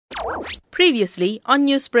Previously on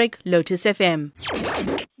Newsbreak, Lotus FM.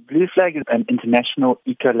 Blue Flag is an international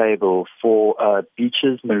eco-label for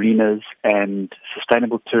beaches, marinas, and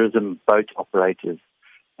sustainable tourism boat operators.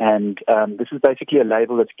 And this is basically a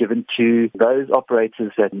label that's given to those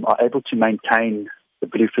operators that are able to maintain the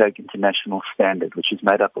Blue Flag International Standard, which is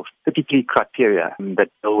made up of 33 criteria that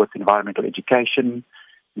deal with environmental education,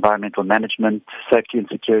 environmental management, safety and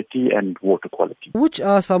security, and water quality. Which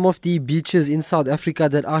are some of the beaches in South Africa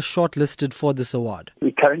that are shortlisted for this award?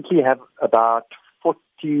 We currently have about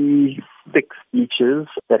 46 beaches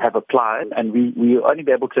that have applied, and we will only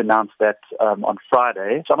be able to announce that on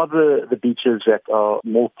Friday. Some of the beaches that are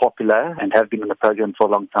more popular and have been in the program for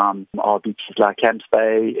a long time are beaches like Camps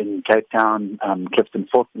Bay in Cape Town, Clifton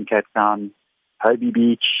Fort in Cape Town, Hobie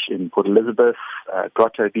Beach in Port Elizabeth,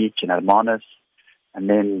 Grotto Beach in Hermanus, and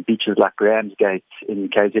then beaches like Ramsgate in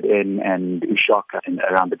KZN and Ushaka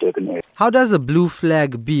around the Durban area. How does a Blue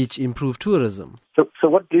Flag beach improve tourism? So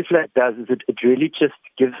what Blue Flag does is it really just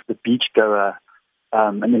gives the beachgoer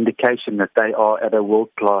an indication that they are at a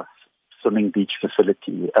world-class swimming beach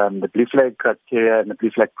facility. The Blue Flag criteria and the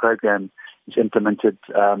Blue Flag program is implemented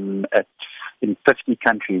in 50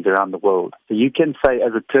 countries around the world. So you can say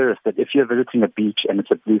as a tourist that if you're visiting a beach and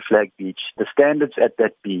it's a Blue Flag beach, the standards at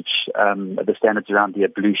that beach, the standards around the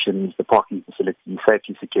ablutions, the parking facilities,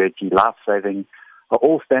 safety, security, life-saving, are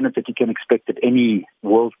all standards that you can expect at any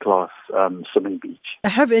world-class swimming beach.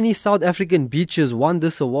 Have any South African beaches won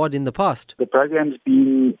this award in the past? The program's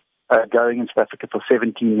been going in South Africa for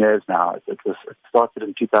 17 years now. It started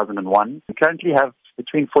in 2001. We currently have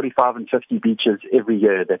between 45 and 50 beaches every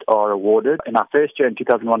year that are awarded. In our first year in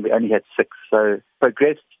 2001, we only had 6. So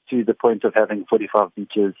progressed to the point of having 45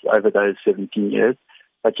 beaches over those 17 years.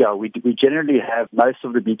 But yeah, we generally have most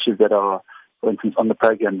of the beaches that are, for instance, on the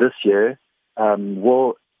program this year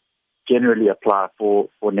will generally apply for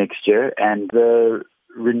next year. And the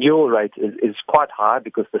renewal rate is quite high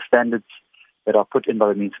because the standards that are put in by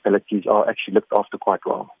the municipalities are actually looked after quite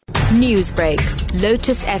well. Newsbreak,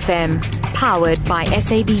 Lotus FM, powered by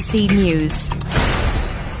SABC News.